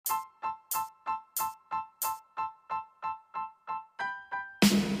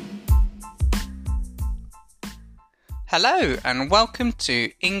Hello and welcome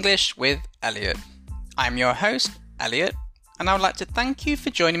to English with Elliot. I'm your host, Elliot, and I would like to thank you for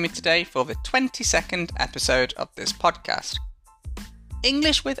joining me today for the 22nd episode of this podcast.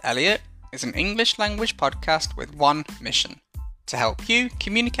 English with Elliot is an English language podcast with one mission: to help you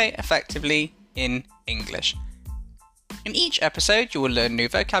communicate effectively in English. In each episode, you will learn new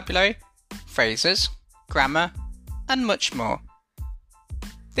vocabulary, phrases, grammar, and much more.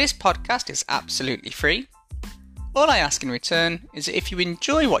 This podcast is absolutely free. All I ask in return is that if you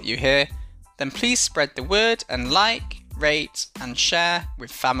enjoy what you hear, then please spread the word and like, rate, and share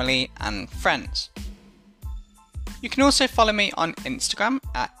with family and friends. You can also follow me on Instagram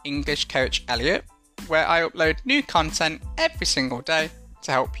at English Coach Elliot, where I upload new content every single day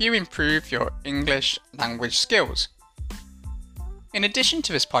to help you improve your English language skills. In addition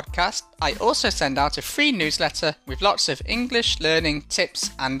to this podcast, I also send out a free newsletter with lots of English learning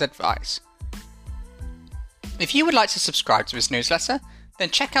tips and advice. If you would like to subscribe to this newsletter, then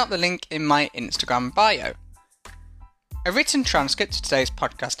check out the link in my Instagram bio. A written transcript of today's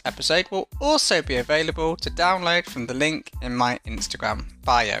podcast episode will also be available to download from the link in my Instagram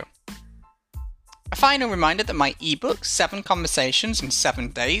bio. A final reminder that my ebook, 7 Conversations in 7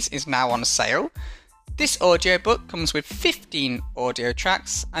 Days, is now on sale. This audiobook comes with 15 audio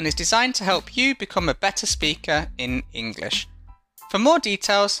tracks and is designed to help you become a better speaker in English. For more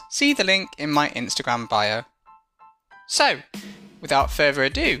details, see the link in my Instagram bio. So, without further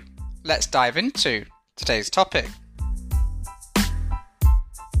ado, let's dive into today's topic.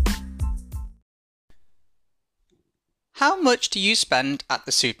 How much do you spend at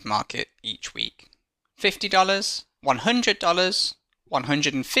the supermarket each week? $50, $100,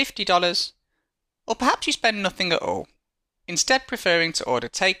 $150? Or perhaps you spend nothing at all, instead preferring to order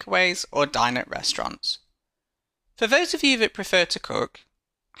takeaways or dine at restaurants. For those of you that prefer to cook,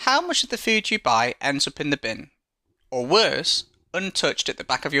 how much of the food you buy ends up in the bin? Or worse, untouched at the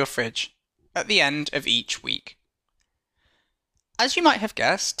back of your fridge, at the end of each week. As you might have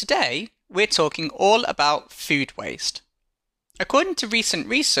guessed, today we're talking all about food waste. According to recent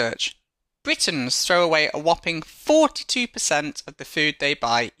research, Britons throw away a whopping 42% of the food they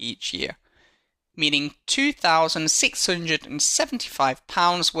buy each year, meaning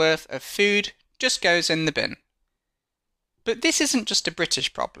 £2,675 worth of food just goes in the bin. But this isn't just a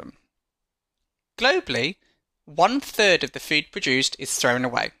British problem. Globally, 1/3 of the food produced is thrown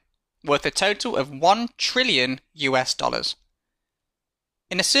away, worth a total of $1 trillion.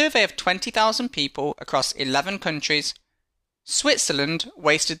 In a survey of 20,000 people across 11 countries, Switzerland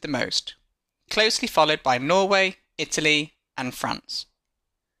wasted the most, closely followed by Norway, Italy, and France.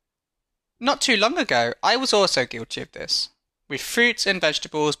 Not too long ago, I was also guilty of this, with fruits and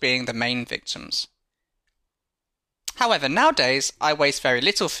vegetables being the main victims. However, nowadays I waste very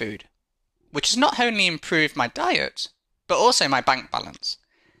little food, which has not only improved my diet, but also my bank balance.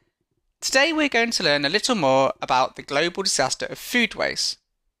 Today we're going to learn a little more about the global disaster of food waste.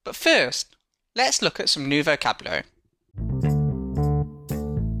 But first, let's look at some new vocabulary.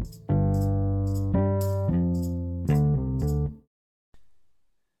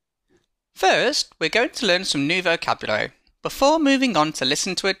 First, we're going to learn some new vocabulary before moving on to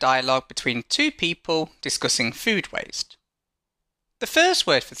listen to a dialogue between two people discussing food waste. The first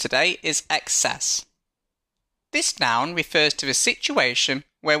word for today is excess. This noun refers to a situation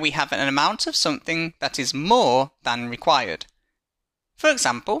where we have an amount of something that is more than required. For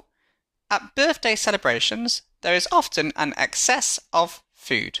example, at birthday celebrations, there is often an excess of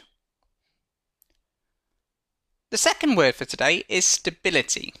food. The second word for today is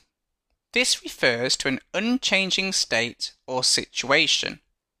stability. This refers to an unchanging state or situation.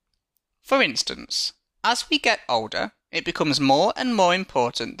 For instance, as we get older, it becomes more and more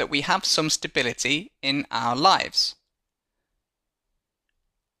important that we have some stability in our lives.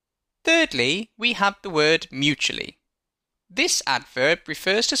 Thirdly, we have the word mutually. This adverb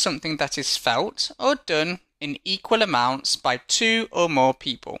refers to something that is felt or done in equal amounts by 2 or more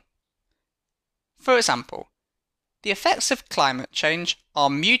people. For example, the effects of climate change are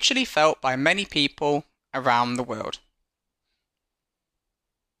mutually felt by many people around the world.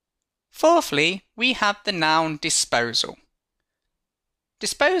 Fourthly, we have the noun disposal.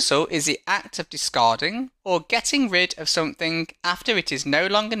 Disposal is the act of discarding or getting rid of something after it is no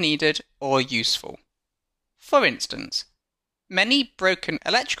longer needed or useful. For instance, many broken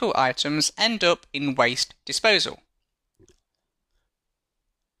electrical items end up in waste disposal.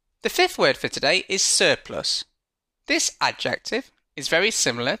 The fifth word for today is surplus. This adjective is very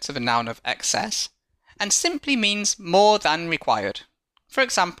similar to the noun of excess and simply means more than required. For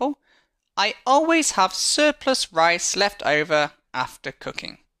example, I always have surplus rice left over after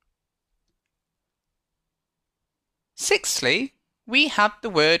cooking. Sixthly, we have the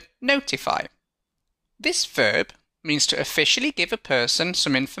word notify. This verb means to officially give a person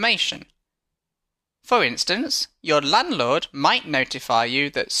some information. For instance, your landlord might notify you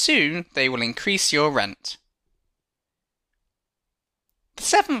that soon they will increase your rent. The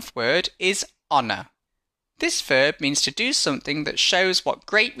seventh word is honour. This verb means to do something that shows what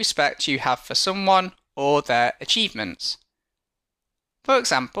great respect you have for someone or their achievements. For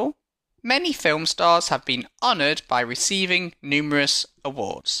example, many film stars have been honoured by receiving numerous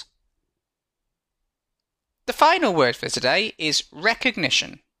awards. The final word for today is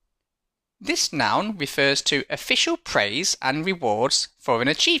recognition. This noun refers to official praise and rewards for an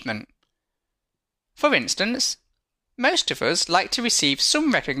achievement. For instance, most of us like to receive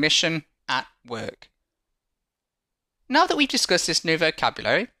some recognition at work. Now that we've discussed this new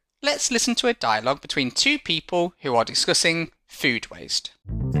vocabulary, let's listen to a dialogue between two people who are discussing food waste.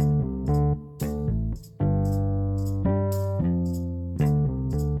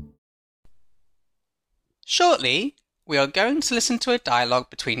 Shortly, we are going to listen to a dialogue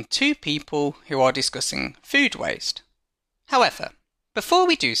between two people who are discussing food waste. However, before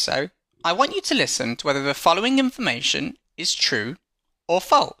we do so, I want you to listen to whether the following information is true or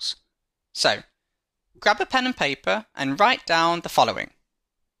false. So, grab a pen and paper and write down the following.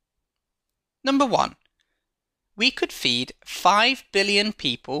 Number 1. We could feed 5 billion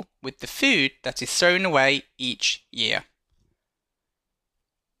people with the food that is thrown away each year.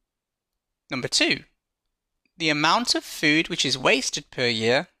 Number 2. The amount of food which is wasted per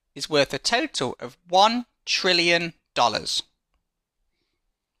year is worth a total of $1 trillion.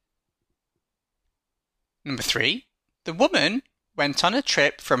 Number 3. The woman went on a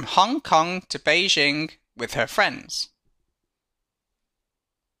trip from Hong Kong to Beijing with her friends.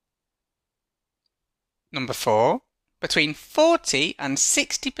 Number 4. Between 40 and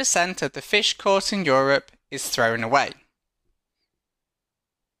 60% of the fish caught in Europe is thrown away.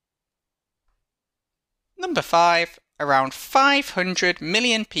 Number 5. Around 500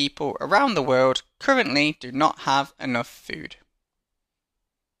 million people around the world currently do not have enough food.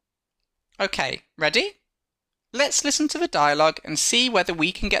 Okay, ready? Let's listen to the dialogue and see whether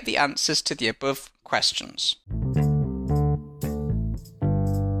we can get the answers to the above questions.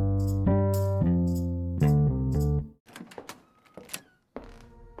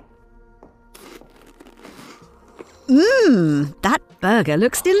 That burger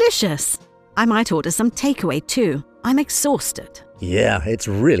looks delicious. I might order some takeaway too. I'm exhausted. Yeah, it's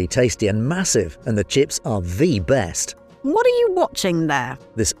really tasty and massive, and the chips are the best. What are you watching there?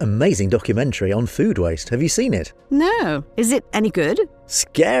 This amazing documentary on food waste. Have you seen it? No. Is it any good?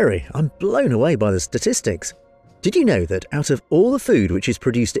 Scary. I'm blown away by the statistics. Did you know that out of all the food which is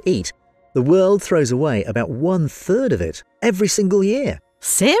produced to eat, the world throws away about 1/3 of it every single year?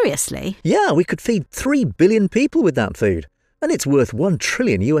 Seriously? Yeah, we could feed 3 billion people with that food, and it's worth $1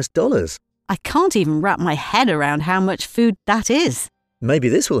 trillion. I can't even wrap my head around how much food that is. Maybe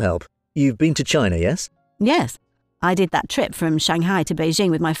this will help. You've been to China, yes? Yes. I did that trip from Shanghai to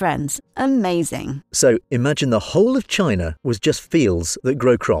Beijing with my friends. Amazing. So imagine the whole of China was just fields that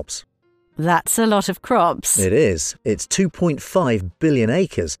grow crops. That's a lot of crops. It is. It's 2.5 billion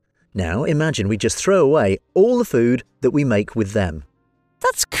acres. Now imagine we just throw away all the food that we make with them.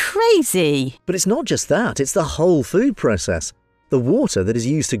 That's crazy. But it's not just that, it's the whole food process. The water that is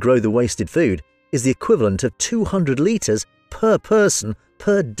used to grow the wasted food is the equivalent of 200 litres per person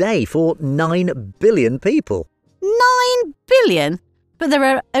per day for 9 billion people. 9 billion? But there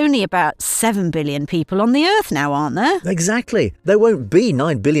are only about 7 billion people on the Earth now, aren't there? Exactly. There won't be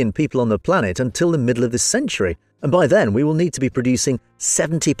 9 billion people on the planet until the middle of this century. And by then we will need to be producing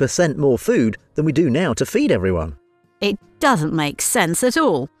 70% more food than we do now to feed everyone. It doesn't make sense at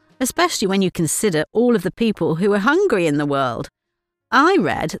all, especially when you consider all of the people who are hungry in the world. I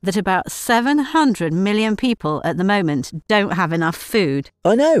read that about 700 million people at the moment don't have enough food.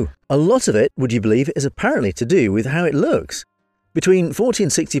 I know. A lot of it, would you believe, is apparently to do with how it looks. Between 40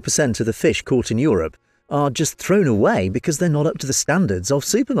 and 60% of the fish caught in Europe are just thrown away because they're not up to the standards of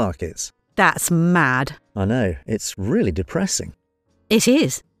supermarkets. That's mad. I know. It's really depressing. It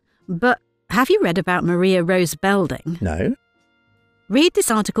is. But have you read about Maria Rose Belding? No. Read this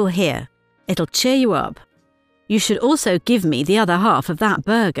article here. It'll cheer you up. You should also give me the other half of that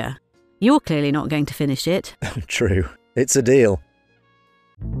burger. You're clearly not going to finish it. True. It's a deal.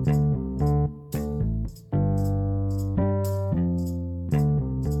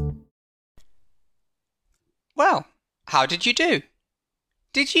 Well, how did you do?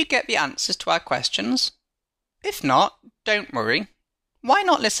 Did you get the answers to our questions? If not, don't worry. Why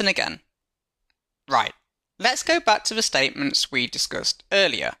not listen again? Right, let's go back to the statements we discussed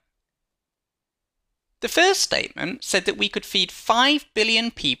earlier. The first statement said that we could feed 5 billion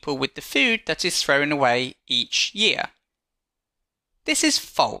people with the food that is thrown away each year. This is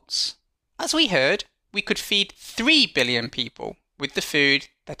false. As we heard, we could feed 3 billion people with the food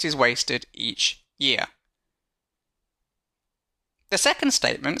that is wasted each year. The second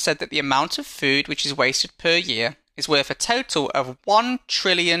statement said that the amount of food which is wasted per year is worth a total of $1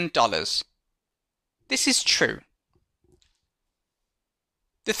 trillion. This is true.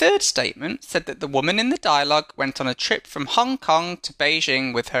 The third statement said that the woman in the dialogue went on a trip from Hong Kong to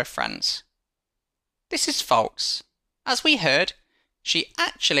Beijing with her friends. This is false. As we heard, she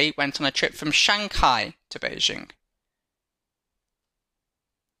actually went on a trip from Shanghai to Beijing.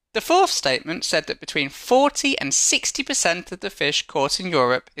 The fourth statement said that between 40 and 60% of the fish caught in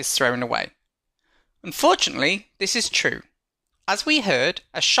Europe is thrown away. Unfortunately, this is true. As we heard,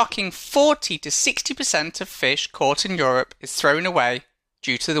 a shocking 40 to 60% of fish caught in Europe is thrown away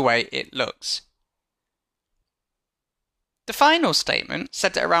due to the way it looks. The final statement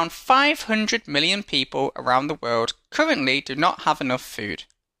said that around 500 million people around the world currently do not have enough food.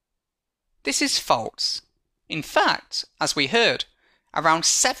 This is false. In fact, as we heard, around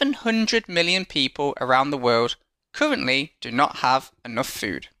 700 million people around the world currently do not have enough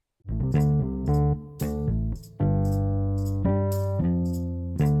food.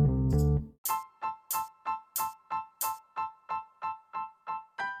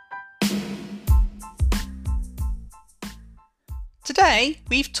 Today,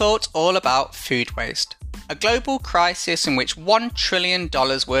 we've talked all about food waste, a global crisis in which $1 trillion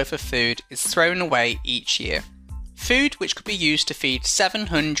worth of food is thrown away each year. Food which could be used to feed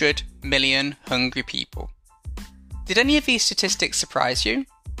 700 million hungry people. Did any of these statistics surprise you?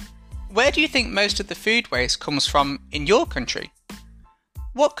 Where do you think most of the food waste comes from in your country?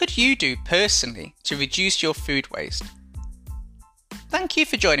 What could you do personally to reduce your food waste? Thank you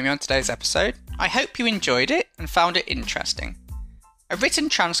for joining me on today's episode. I hope you enjoyed it and found it interesting. A written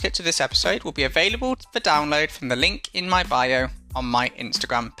transcript of this episode will be available for download from the link in my bio on my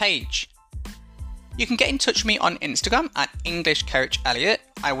Instagram page. You can get in touch with me on Instagram at EnglishCoachElliot.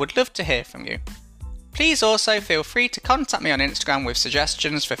 I would love to hear from you. Please also feel free to contact me on Instagram with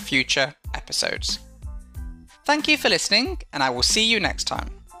suggestions for future episodes. Thank you for listening, and I will see you next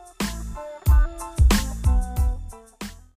time.